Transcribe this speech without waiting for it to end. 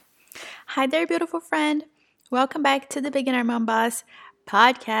Hi there, beautiful friend. Welcome back to the Beginner Mom Boss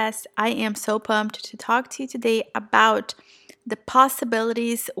podcast. I am so pumped to talk to you today about the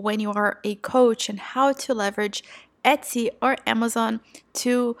possibilities when you are a coach and how to leverage Etsy or Amazon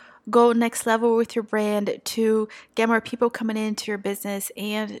to go next level with your brand, to get more people coming into your business,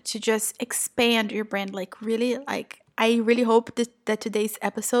 and to just expand your brand. I really hope that today's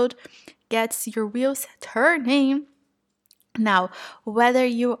episode gets your wheels turning. Now, whether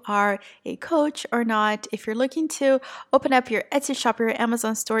you are a coach or not, if you're looking to open up your Etsy shop or your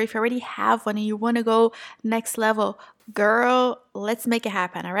Amazon store, if you already have one and you want to go next level, girl, let's make it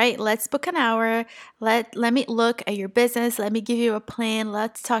happen. All right, let's book an hour. Let me look at your business. Let me give you a plan.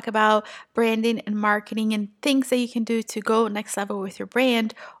 Let's talk about branding and marketing and things that you can do to go next level with your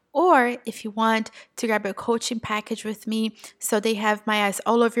brand. Or if you want to grab a coaching package with me, so they have my eyes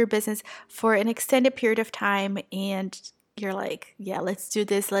all over your business for an extended period of time, and you're like, yeah, let's do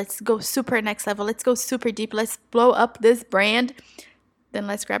this. Let's go super next level. Let's go super deep. Let's blow up this brand. Then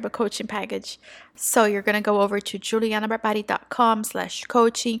let's grab a coaching package. So you're going to go over to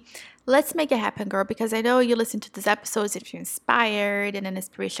julianabarbati.com/coaching. Let's make it happen, girl, because I know you listen to these episodes if you're inspired and then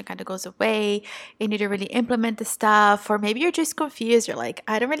inspiration kind of goes away. You need to really implement the stuff. Or maybe you're just confused. You're like,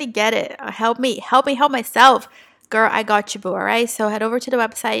 I don't really get it. Help me, help myself. Girl, I got you, boo. All right. So head over to the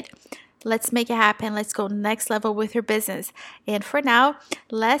website. Let's make it happen. Let's go next level with your business. And for now,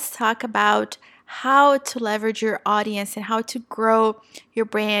 let's talk about how to leverage your audience and how to grow your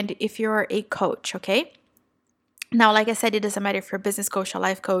brand if you're a coach, okay? Now, like I said, it doesn't matter if you're a business coach, a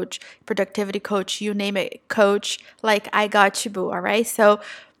life coach, productivity coach, you name it, coach, like I got you, boo, all right? So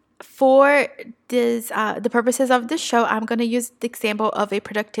for the purposes of this show, I'm going to use the example of a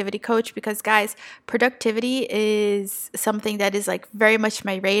productivity coach because, guys, productivity is something that is like very much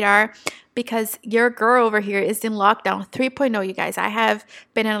my radar because your girl over here is in lockdown 3.0, you guys. I have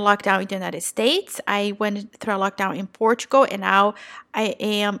been in a lockdown in the United States. I went through a lockdown in Portugal, and now I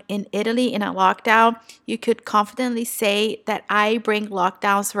am in Italy in a lockdown. You could confidently say that I bring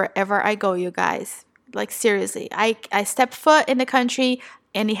lockdowns wherever I go, you guys. Like, seriously, I step foot in the country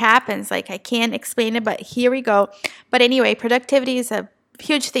and it happens. Like, I can't explain it, but here we go. But anyway, productivity is a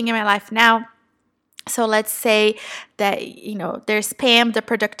huge thing in my life now. So let's say that, there's Pam, the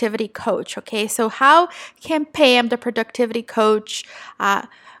productivity coach. Okay, so how can Pam, the productivity coach,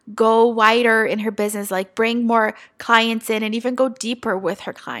 go wider in her business, like bring more clients in and even go deeper with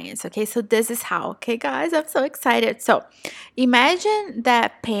her clients? Okay, so this is how. Okay, guys, I'm so excited. So imagine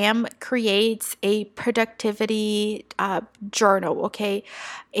that Pam creates a productivity journal, okay,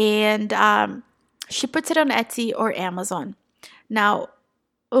 and she puts it on Etsy or Amazon. Now,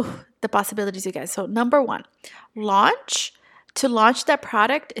 the possibilities, you guys. So number one, launch. To launch that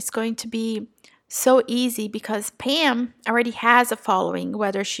product is going to be so easy because Pam already has a following,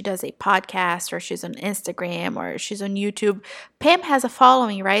 whether she does a podcast or she's on Instagram or she's on YouTube. Pam has a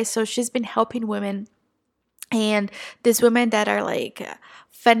following, right? So she's been helping women, and these women that are like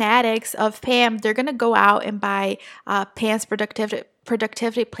fanatics of Pam, they're gonna go out and buy Pam's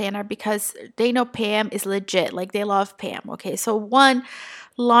productivity planner because they know Pam is legit. Like, they love Pam. Okay, so one,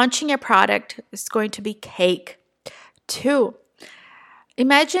 launching a product is going to be cake. Two,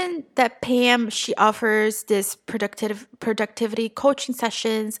 imagine that Pam, she offers this productivity coaching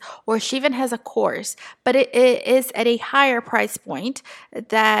sessions, or she even has a course, but it is at a higher price point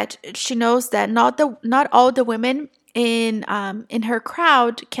that she knows that not all the women in her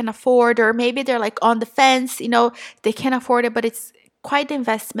crowd can afford, or maybe they're like on the fence, they can afford it, but it's quite the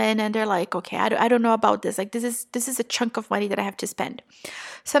investment, and they're like, okay, I don't know about this. Like, this is a chunk of money that I have to spend.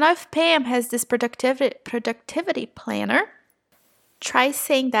 So now if Pam has this productivity planner, try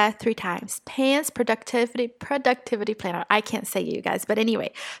saying that 3 times. Pam's productivity planner. I can't say it, you guys, but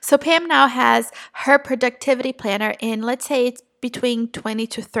anyway. So Pam now has her productivity planner, and let's say it's between 20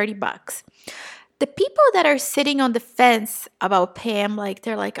 to 30 bucks. The people that are sitting on the fence about Pam, like,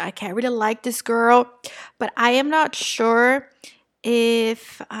 they're like, I can't really like this girl, but I am not sure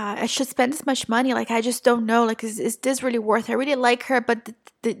if I should spend this much money. Like, I just don't know. Like, is this really worth it? I really like her, but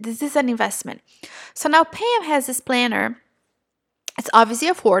this is an investment. So now Pam has this planner. It's obviously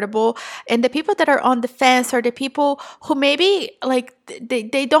affordable, and the people that are on the fence are the people who maybe like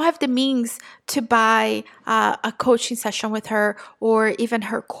they don't have the means to buy a coaching session with her or even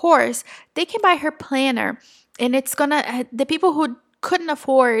her course. They can buy her planner, and it's gonna, the people who couldn't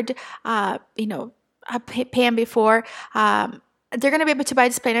afford Pam before, they're going to be able to buy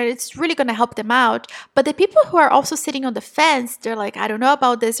this planner. It's really going to help them out. But the people who are also sitting on the fence, they're like, I don't know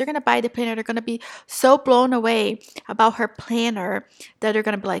about this. They're going to buy the planner. They're going to be so blown away about her planner that they're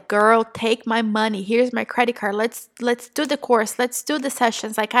going to be like, girl, take my money. Here's my credit card. Let's do the course. Let's do the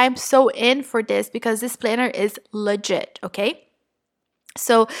sessions. Like, I'm so in for this because this planner is legit. Okay.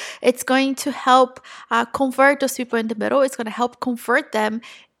 So it's going to help convert those people in the middle. It's going to help convert them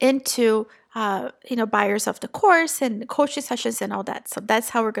into buyers of the course and coaching sessions and all that. So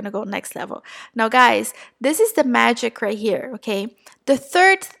that's how we're going to go next level. Now, guys, this is the magic right here. Okay. The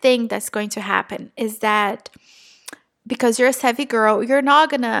third thing that's going to happen is that because you're a savvy girl, you're not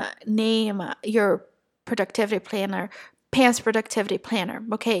going to name your productivity planner Pam's productivity planner.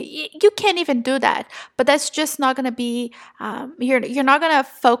 Okay, you can't even do that, but that's just not going to be. You're not going to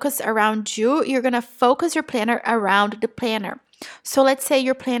focus around you. You're going to focus your planner around the planner. So let's say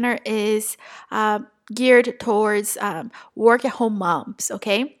your planner is geared towards work-at-home moms.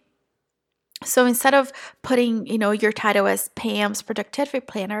 Okay. So instead of putting, your title as Pam's productivity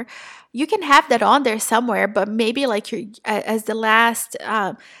planner, you can have that on there somewhere, but maybe like as the last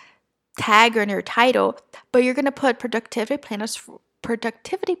tag on your title, but you're going to put productivity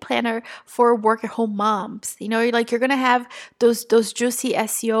planner for work at home moms. Like you're going to have those juicy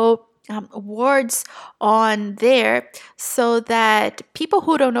SEO words on there so that people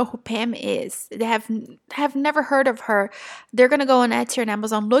who don't know who Pam is, they have never heard of her, they're going to go on Etsy and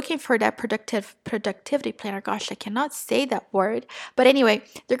Amazon looking for that productivity planner. Gosh, I cannot say that word. But anyway,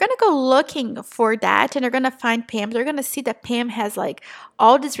 they're going to go looking for that and they're going to find Pam. They're going to see that Pam has like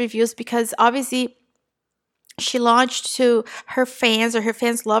all these reviews because obviously she launched to her fans, or her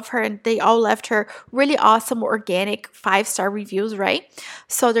fans love her, and they all left her really awesome, organic 5-star reviews, right?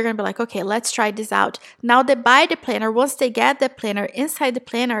 So they're going to be like, okay, let's try this out. Now they buy the planner. Once they get the planner, inside the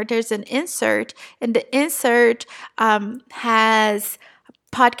planner, there's an insert, and the insert has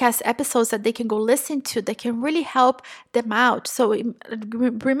podcast episodes that they can go listen to that can really help them out. So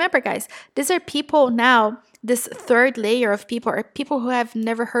remember, guys, these are people now. This third layer of people are people who have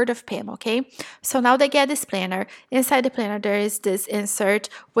never heard of Pam, okay? So now they get this planner. Inside the planner, there is this insert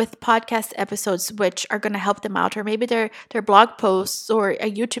with podcast episodes which are going to help them out, or maybe their blog posts or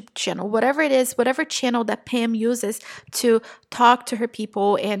a YouTube channel, whatever it is, whatever channel that Pam uses to talk to her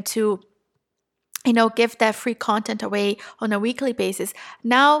people and to give that free content away on a weekly basis.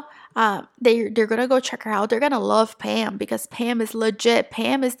 Now, they're going to go check her out. They're going to love Pam because Pam is legit.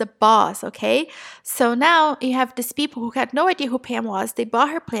 Pam is the boss, okay? So now you have these people who had no idea who Pam was. They bought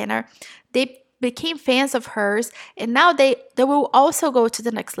her planner. They became fans of hers, and now they will also go to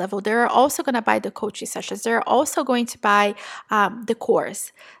the next level. They're also going to buy the coaching sessions. They're also going to buy the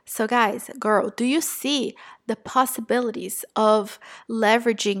course. So guys, girl, do you see the possibilities of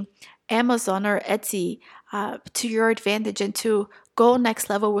leveraging Amazon or Etsy to your advantage and to go next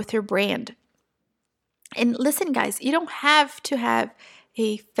level with your brand? And listen, guys, you don't have to have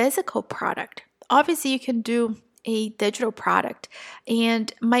a physical product. Obviously, you can do a digital product.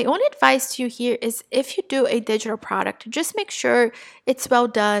 And my own advice to you here is if you do a digital product, just make sure it's well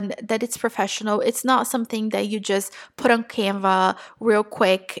done, that it's professional. It's not something that you just put on Canva real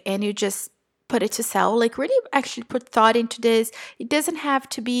quick and you just put it to sell. Like really actually put thought into this. It doesn't have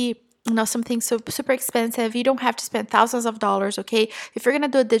to be something so super expensive. You don't have to spend thousands of dollars, okay? If you're gonna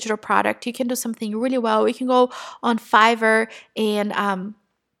do a digital product, you can do something really well. You can go on Fiverr and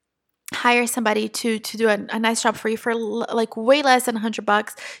hire somebody to do a nice job for you for like way less than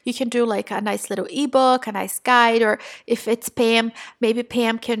 $100. You can do like a nice little ebook, a nice guide, or if it's Pam, maybe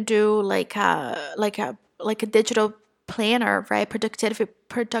Pam can do like a digital planner, right?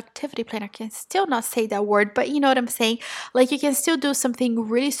 Productivity planner. I can still not say that word, but you know what I'm saying? Like you can still do something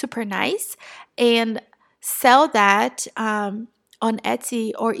really super nice and sell that on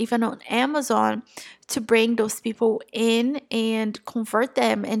Etsy or even on Amazon to bring those people in and convert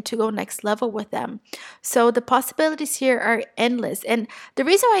them and to go next level with them. So the possibilities here are endless. And the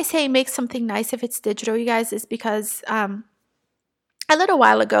reason why I say make something nice if it's digital, you guys, is because a little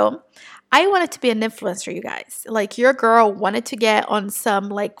while ago, I wanted to be an influencer, you guys. Like your girl wanted to get on some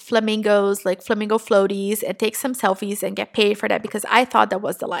like flamingos, like flamingo floaties and take some selfies and get paid for that because I thought that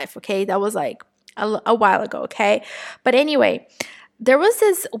was the life, okay? That was like a while ago, okay? But anyway, there was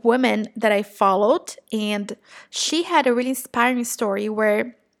this woman that I followed and she had a really inspiring story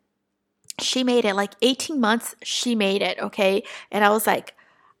where she made it like 18 months, she made it, okay? And I was like,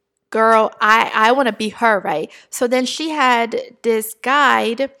 girl, I want to be her, right? So then she had this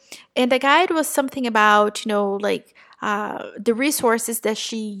guide, and the guide was something about, like the resources that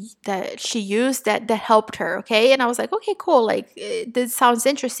she used that helped her, okay? And I was like, okay, cool, like this sounds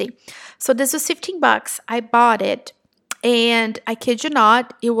interesting. So this was $15. I bought it, And I kid you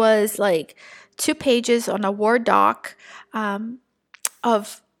not, it was like 2 pages on a Word doc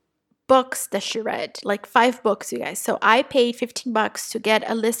of books that she read, like 5 books, you guys. So I paid $15 to get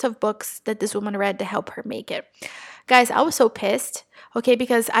a list of books that this woman read to help her make it. Guys, I was so pissed, okay,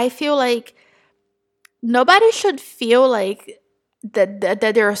 because I feel like nobody should feel like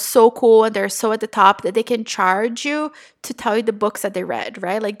that they're so cool and they're so at the top that they can charge you to tell you the books that they read,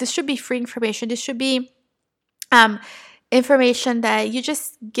 right? Like, this should be free information. This should be um information that you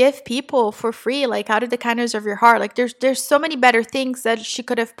just give people for free, like out of the kindness of your heart. Like, there's so many better things that she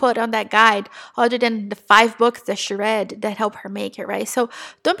could have put on that guide other than the 5 books that she read that help her make it, right? So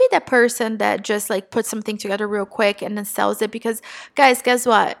don't be that person that just like puts something together real quick and then sells it, because guys, guess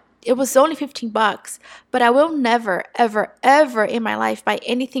what? It was only $15, but I will never, ever, ever in my life buy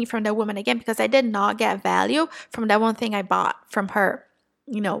anything from that woman again, because I did not get value from that one thing I bought from her,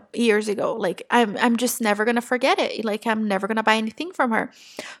 years ago. Like, I'm just never gonna forget it. Like, I'm never gonna buy anything from her.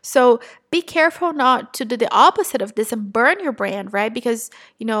 So be careful not to do the opposite of this and burn your brand, right? Because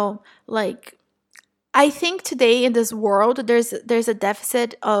like, I think today in this world, there's a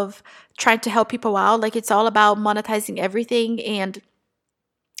deficit of trying to help people out. Like, it's all about monetizing everything. And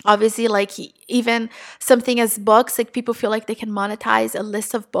obviously, like, even something as books, like, people feel like they can monetize a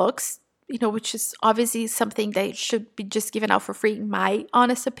list of books, which is obviously something that should be just given out for free, in my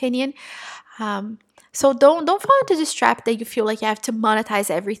honest opinion. So don't fall into this trap that you feel like you have to monetize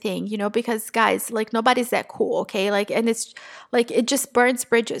everything, because guys, like, nobody's that cool, okay? Like, and it's like, it just burns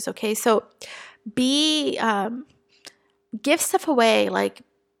bridges, okay? So be give stuff away, like,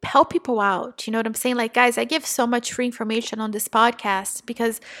 help people out. You know what I'm saying? Like, guys, I give so much free information on this podcast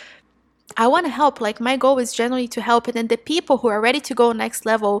because I want to help. Like, my goal is generally to help. And then the people who are ready to go next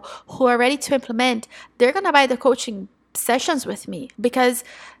level, who are ready to implement, they're going to buy the coaching sessions with me, because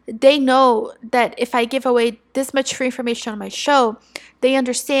they know that if I give away this much free information on my show, they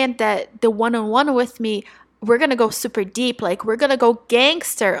understand that the one-on-one with me, we're going to go super deep. Like, we're going to go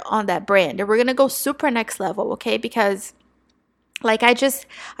gangster on that brand, and we're going to go super next level. Okay. Because like, I just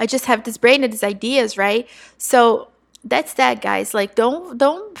have this brain and these ideas, right? So that's that, guys. Like,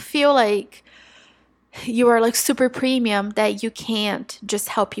 don't feel like you are like super premium that you can't just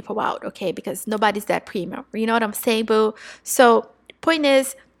help people out, okay? Because nobody's that premium. You know what I'm saying, boo? So point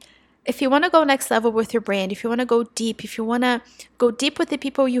is, if you want to go next level with your brand, if you want to go deep, if you want to go deep with the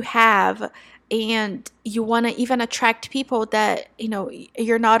people you have, and you want to even attract people that,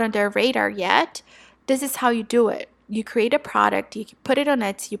 you're not on their radar yet, this is how you do it. You create a product, you put it on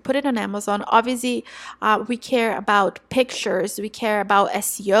Etsy, you put it on Amazon. Obviously, we care about pictures, we care about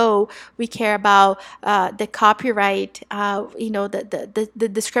SEO, we care about the copyright, the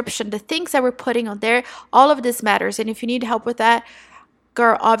description, the things that we're putting on there. All of this matters. And if you need help with that,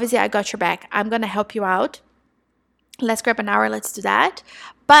 girl, obviously I got your back. I'm going to help you out. Let's grab an hour, let's do that.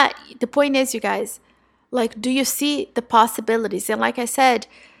 But the point is, you guys, like, do you see the possibilities? And like I said,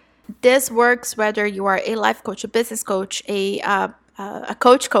 this works whether you are a life coach, a business coach, a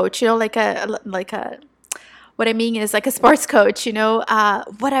coach, like a what I mean is like a sports coach,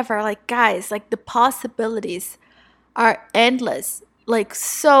 whatever. Like, guys, like, the possibilities are endless, like,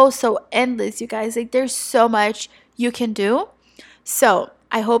 so endless, you guys. Like, there's so much you can do. So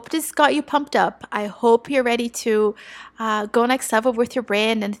I hope this got you pumped up. I hope you're ready to go next level with your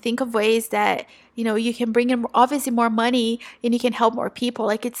brand and think of ways that, you can bring in obviously more money and you can help more people.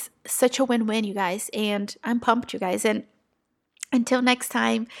 Like, it's such a win-win, you guys. And I'm pumped, you guys. And until next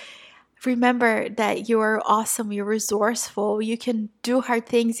time, remember that you're awesome, you're resourceful, you can do hard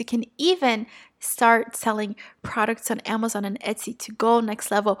things, you can even start selling products on Amazon and Etsy to go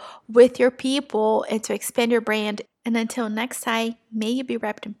next level with your people and to expand your brand. And until next time, may you be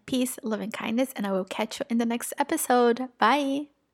wrapped in peace, love, and kindness, and I will catch you in the next episode. Bye.